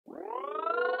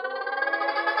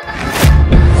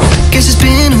Guess it's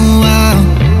been a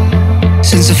while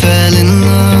since I fell in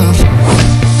love,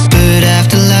 but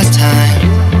after last time,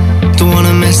 don't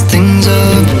wanna mess things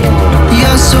up.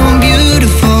 You're so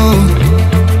beautiful,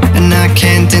 and I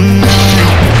can't deny.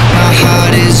 My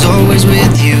heart is always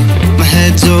with you, my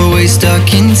head's always stuck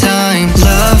in time.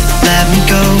 Love, let me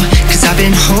go, cause I've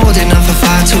been holding on for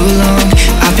far too long.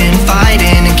 I've been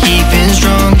fighting and keeping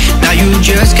strong, now you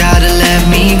just gotta let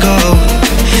me go.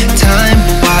 Time,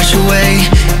 wash away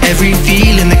every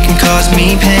feeling that can cause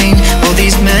me pain. All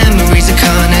these memories I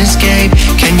can't escape,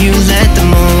 can you let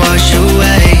them all wash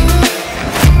away?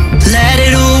 Let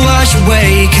it all wash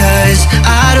away, cause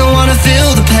I don't wanna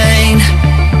feel the pain.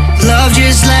 Love,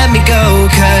 just let me go,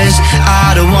 cause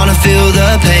I don't wanna feel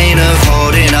the pain of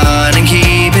holding on and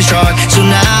keeping strong. So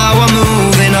now I'm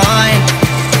moving on,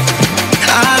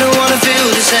 I don't wanna feel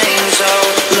the same. So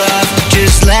love,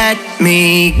 just let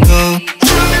me go.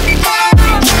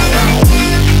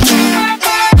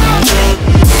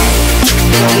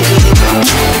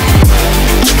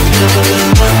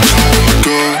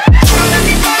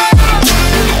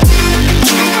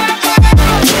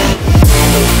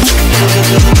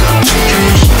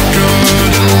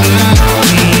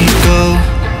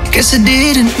 Guess I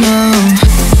didn't know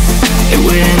it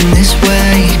would end this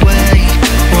way.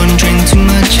 One drink too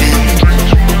much and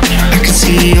I could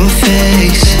see your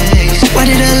face. Why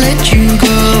did I let you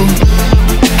go?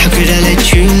 How could I let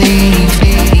you leave?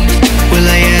 Will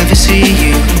I ever see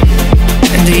you?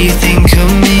 And do you think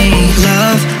of me?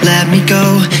 Love, let me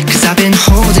go, cause I've been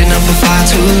holding on for far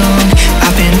too long.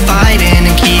 I've been fighting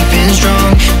and keeping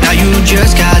strong, now you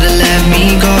just gotta let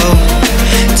me go.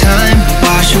 Time,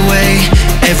 wash away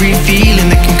every feeling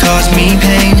that can cause me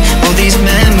pain. All these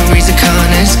memories I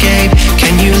can't escape,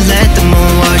 can you let them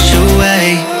all wash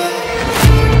away?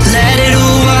 Let it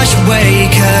all wash away,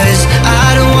 cause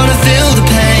I don't wanna feel the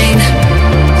pain.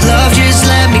 Love, just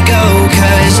let me go,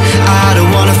 cause I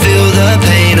don't wanna feel the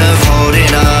pain of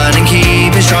holding on and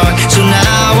keeping strong. So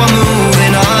now I'm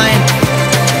moving on,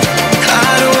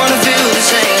 I don't wanna feel the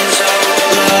same. So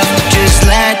love, just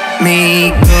let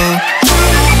me go.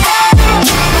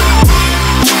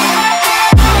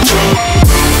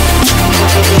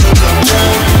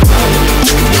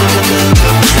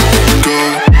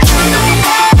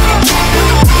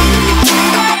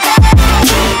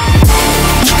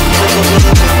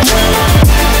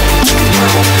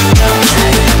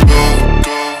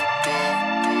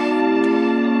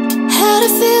 Had a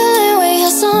feeling we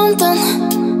had something,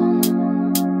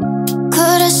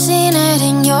 could have seen it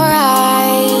in your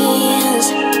eyes.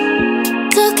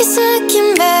 Took a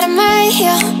second, but I'm right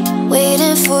here,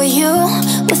 waiting for you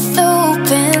with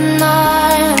open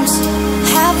arms.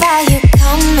 How about you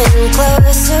coming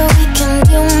closer, we can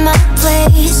do my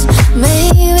place.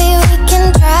 Maybe we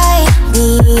can try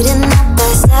meeting up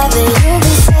by 7. You'll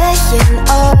be saying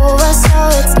over, so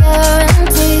it's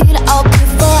guaranteed. I'll be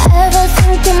forever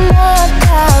thinking more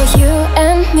about you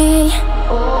and me.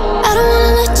 I don't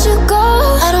wanna let you go,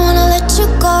 I don't wanna let you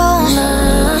go.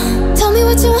 Nah. Tell me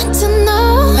what you want to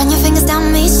know, run your fingers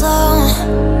down me slow,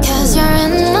 cause you're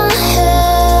in my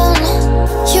head.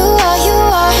 You are,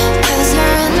 cause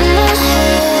you're in my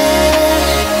head.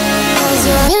 Cause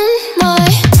you're in my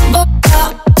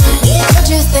what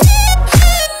you think?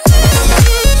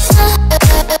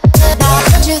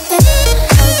 What you think?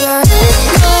 Cause you're in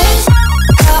my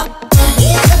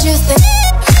what you think?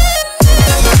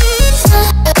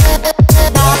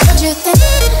 What you think?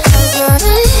 Cause you're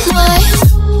in my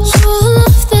you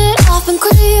love that I've been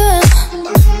craving.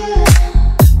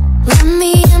 Let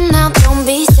me in now, don't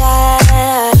be shy.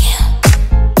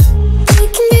 We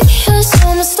can be a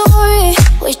summer story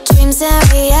where dreams and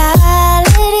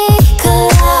reality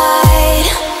collide.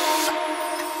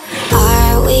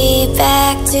 Are we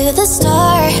back to the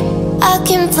start? I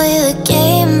can play the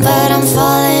game, but I'm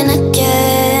falling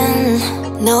again.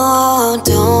 No,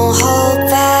 don't hold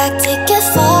back, take it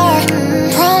far.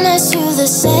 Promise you the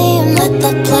same, let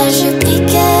the pleasure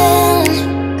begin.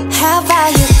 How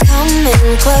about you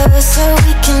coming closer,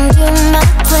 we can do my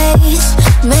place.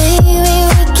 Maybe we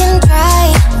can try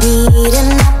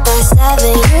meeting up by 7.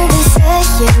 You'll be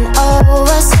saying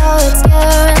over, so it's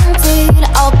guaranteed.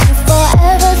 I'll be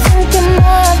forever thinking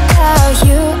more about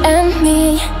you and me.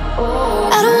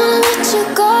 I don't wanna let you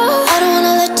go, I don't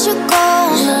wanna let you go.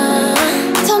 Nah.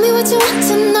 Tell me what you want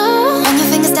to know, run your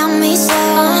fingers down me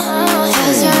slow,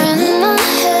 cause you're in my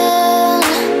head.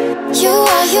 You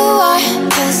are,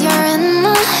 cause you're in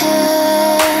my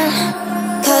head.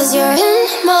 Cause you're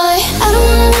in my I don't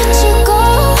wanna let you go,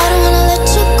 I don't wanna let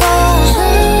you go.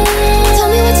 Tell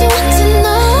me what you want to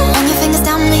know, run your fingers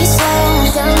down me slow,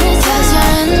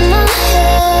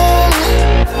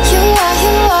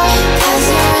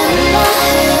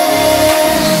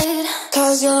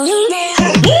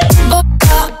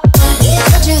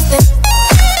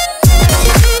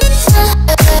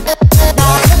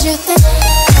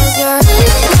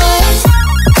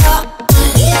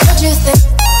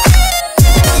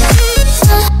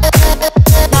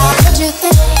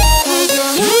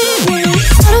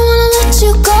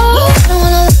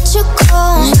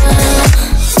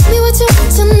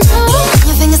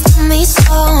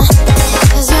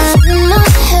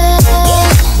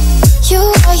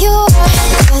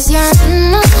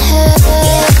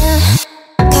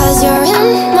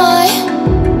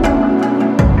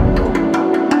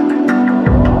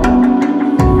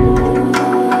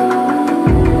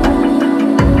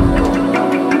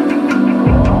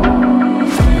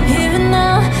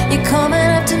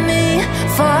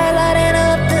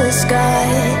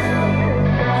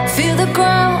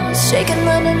 shaking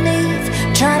underneath,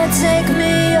 trying to take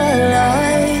me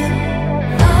alive.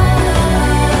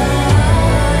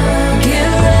 Get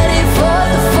ready for